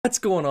What's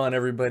going on,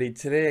 everybody?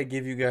 Today I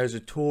give you guys a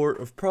tour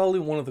of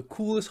probably one of the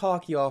coolest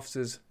hockey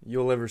offices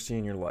you'll ever see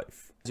in your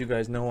life. As you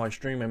guys know, I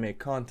stream, I make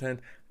content,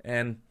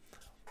 and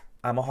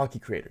I'm a hockey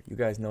creator. You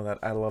guys know that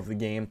I love the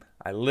game.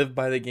 I live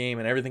by the game,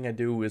 and everything I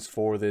do is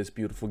for this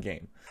beautiful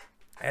game.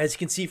 As you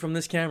can see from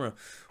this camera,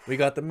 we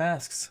got the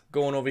masks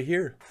going over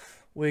here.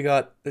 We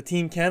got the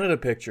Team Canada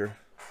picture.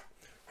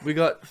 We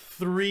got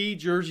 3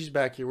 jerseys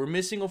back here. We're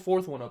missing a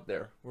 4th one up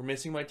there. We're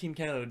missing my Team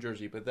Canada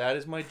jersey, but that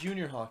is my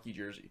junior hockey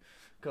jersey.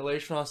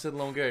 Collège Français de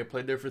Longueuil. I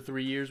played there for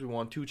 3 years. We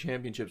won 2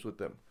 championships with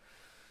them.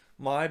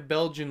 My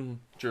Belgian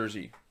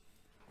jersey.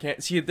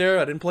 Can't see it there.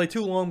 I didn't play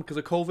too long because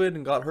of COVID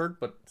and got hurt,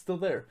 but it's still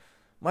there.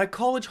 My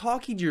college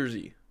hockey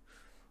jersey.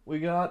 We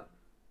got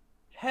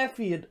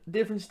Heffy at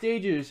different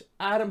stages.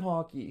 Adam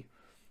hockey.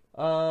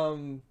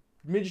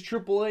 Midget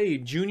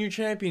AAA. Junior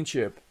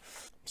championship.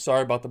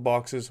 Sorry about the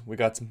boxes. We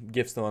got some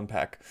gifts to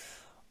unpack.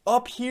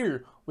 Up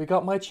here, we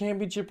got my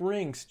championship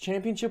rings.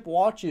 Championship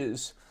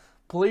watches.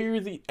 Player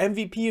the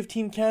MVP of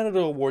Team Canada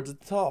awards at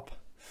the top.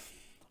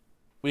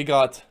 We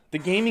got the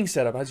gaming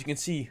setup, as you can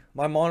see.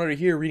 My monitor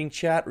here, reading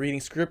chat,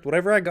 reading script,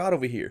 whatever I got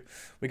over here.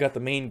 We got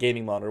the main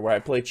gaming monitor where I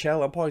play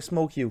Chell. I'll probably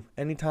smoke you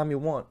anytime you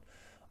want.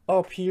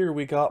 Up here,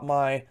 we got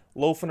my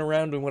loafing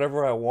around doing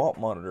whatever I want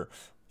monitor.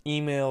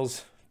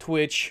 Emails,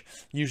 Twitch,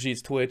 usually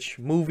it's Twitch,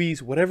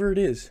 movies, whatever it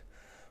is.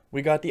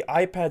 We got the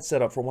iPad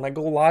setup for when I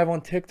go live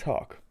on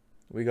TikTok.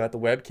 We got the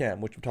webcam,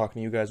 which I'm talking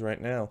to you guys right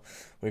now.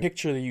 The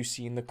picture that you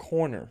see in the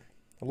corner.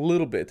 A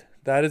little bit.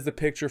 That is the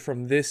picture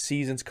from this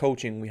season's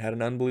coaching. We had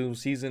an unbelievable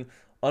season,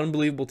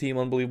 unbelievable team,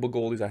 unbelievable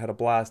goalies. I had a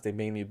blast. They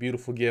made me a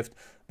beautiful gift.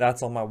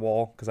 That's on my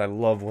wall because I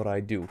love what I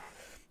do.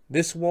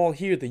 This wall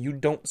here that you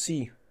don't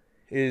see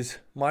is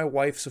my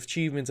wife's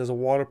achievements as a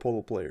water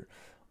polo player.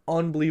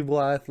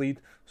 Unbelievable athlete.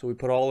 So we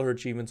put all of her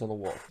achievements on the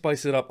wall.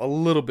 Spice it up a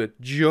little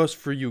bit just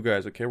for you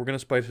guys, okay? We're going to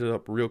spice it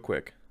up real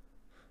quick.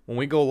 When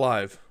we go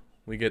live,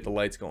 we get the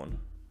lights going.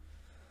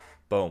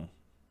 Boom.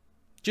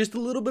 Just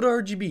a little bit of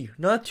RGB.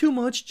 Not too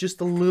much,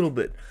 just a little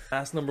bit.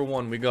 Mask number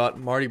 1, we got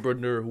Marty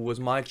Brodeur, who was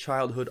my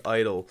childhood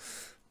idol.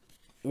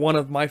 One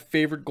of my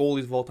favorite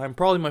goalies of all time.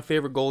 Probably my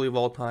favorite goalie of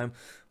all time.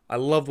 I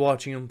loved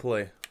watching him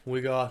play.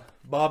 We got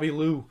Bobby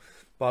Lou.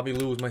 Bobby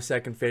Lou was my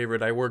second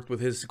favorite. I worked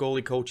with his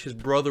goalie coach. His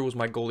brother was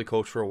my goalie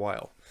coach for a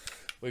while.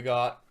 We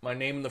got my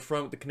name in the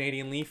front with the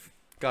Canadian leaf.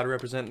 Got to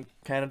represent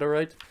Canada,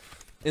 right?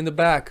 In the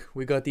back,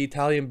 we got the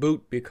Italian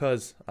boot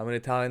because I'm an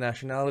Italian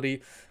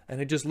nationality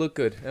and it just looked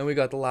good. And we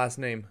got the last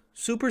name.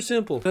 Super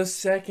simple. The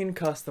second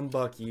custom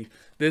Bucky.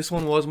 This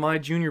one was my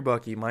junior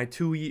Bucky. My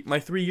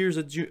 3 years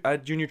at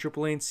Junior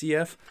AAA and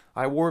CF.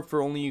 I wore it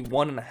for only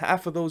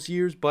 1.5 of those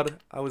years,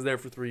 but I was there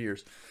for 3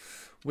 years.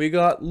 We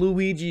got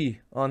Luigi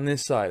on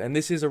this side. And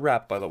this is a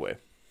wrap, by the way.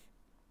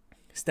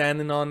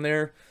 Standing on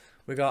there.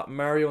 We got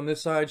Mario on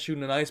this side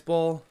shooting an ice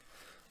ball.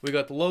 We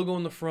got the logo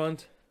in the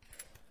front.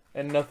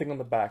 And nothing on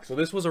the back. So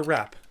this was a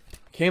wrap.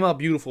 Came out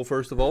beautiful,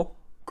 first of all.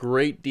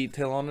 Great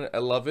detail on it. I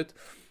love it.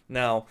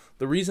 Now,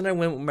 the reason I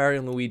went with Mario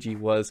and Luigi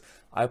was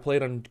I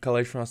played on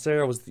Collège Français.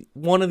 I was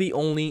one of the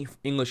only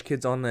English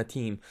kids on that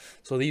team.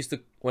 So they used to,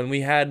 when we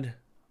had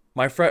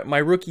my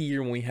rookie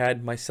year, when we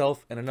had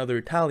myself and another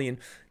Italian,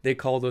 they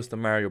called us the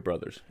Mario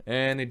Brothers.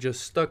 And it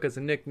just stuck as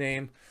a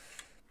nickname.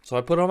 So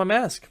I put on my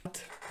mask.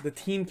 The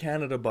Team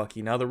Canada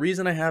Bucky. Now, the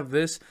reason I have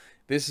this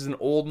is an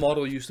old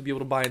model you used to be able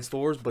to buy in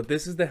stores, but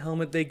this is the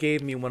helmet they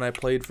gave me when I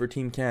played for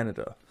Team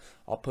Canada.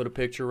 I'll put a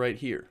picture right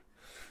here.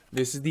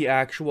 This is the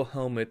actual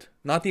helmet.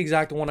 Not the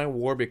exact one I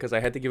wore because I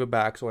had to give it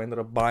back, so I ended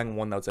up buying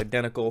one that's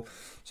identical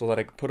so that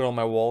I could put it on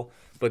my wall.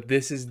 But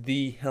this is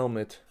the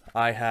helmet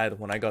I had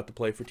when I got to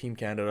play for Team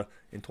Canada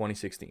in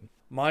 2016.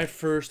 My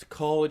first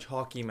college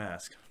hockey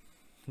mask.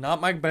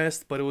 Not my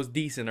best, but it was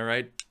decent,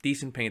 alright?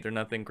 Decent painter,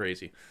 nothing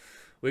crazy.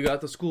 We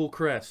got the school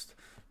crest,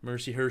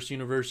 Mercyhurst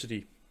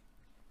University.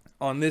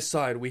 On this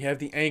side, we have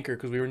the anchor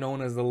because we were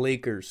known as the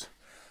Lakers.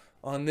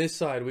 On this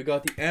side, we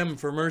got the M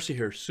for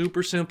Mercyhurst.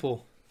 Super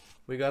simple.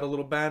 We got a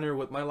little banner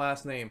with my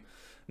last name.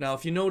 Now,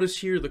 if you notice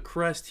here, the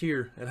crest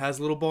here, it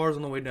has little bars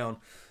on the way down.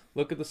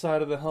 Look at the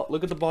side of the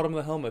look at the bottom of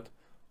the helmet.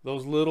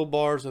 Those little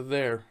bars are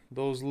there.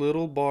 Those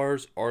little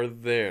bars are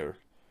there.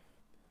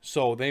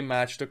 So they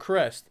match the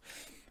crest.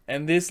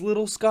 And this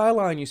little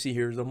skyline you see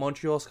here is the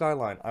Montreal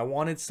skyline. I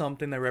wanted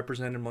something that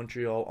represented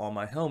Montreal on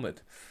my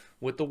helmet.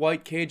 With the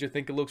white cage, I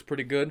think it looks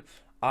pretty good.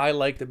 I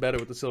liked it better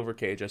with the silver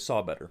cage. I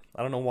saw better.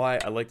 I don't know why.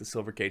 I like the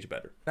silver cage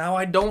better. Now,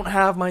 I don't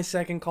have my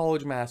second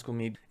college mask with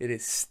me. It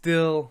is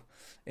still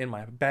in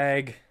my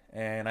bag,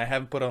 and I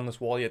haven't put it on this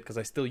wall yet because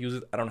I still use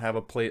it. I don't have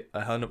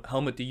a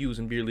helmet to use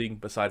in beer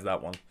league besides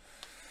that one.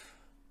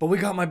 But we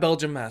got my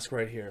Belgian mask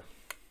right here.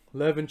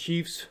 Leuven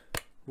Chiefs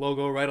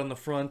logo right on the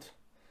front.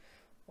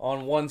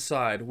 On one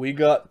side, we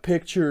got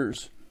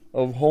pictures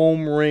of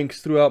home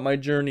rinks throughout my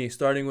journey,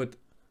 starting with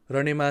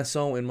René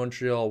Masson in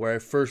Montreal, where I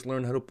first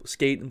learned how to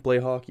skate and play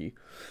hockey.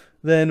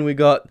 Then we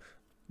got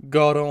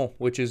Gaudon,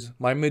 which is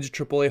my midget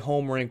AAA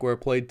home rink where I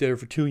played there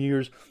for 2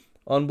 years.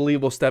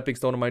 Unbelievable stepping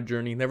stone of my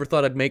journey. Never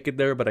thought I'd make it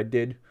there, but I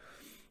did.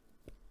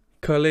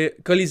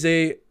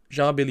 Colisée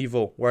Jean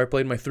Béliveau, where I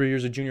played my 3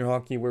 years of junior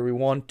hockey, where we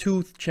won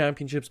 2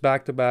 championships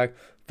back-to-back.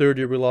 Third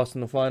year we lost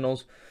in the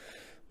finals.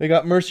 We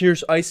got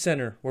Mercier's Ice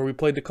Center, where we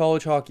played the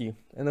college hockey.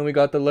 And then we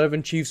got the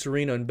Leuven Chiefs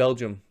Arena in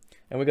Belgium.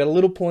 And we got a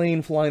little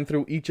plane flying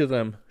through each of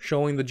them,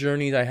 showing the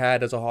journeys I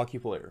had as a hockey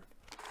player.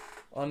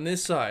 On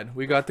this side,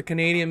 we got the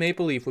Canadian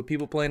Maple Leaf with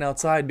people playing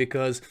outside,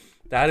 because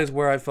that is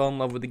where I fell in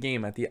love with the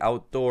game, at the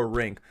outdoor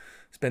rink.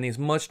 Spending as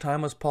much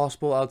time as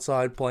possible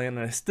outside playing, and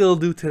I still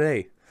do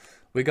today.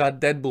 We got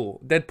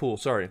Deadpool,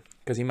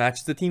 because he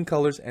matches the team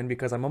colors, and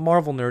because I'm a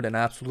Marvel nerd and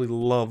absolutely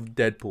love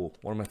Deadpool,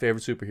 one of my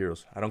favorite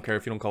superheroes. I don't care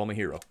if you don't call him a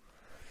hero.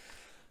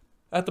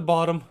 At the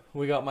bottom,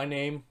 we got my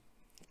name,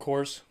 of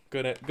course,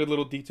 good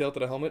little detail to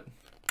the helmet.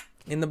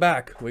 In the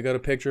back, we got a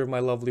picture of my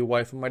lovely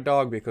wife and my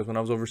dog, because when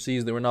I was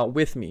overseas, they were not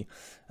with me,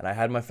 and I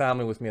had my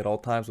family with me at all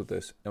times with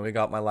this, and we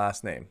got my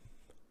last name.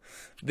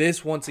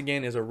 This, once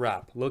again, is a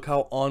wrap. Look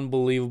how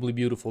unbelievably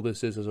beautiful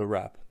this is as a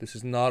wrap. This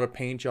is not a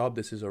paint job,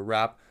 this is a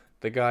wrap.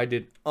 The guy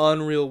did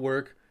unreal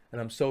work,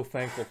 and I'm so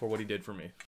thankful for what he did for me.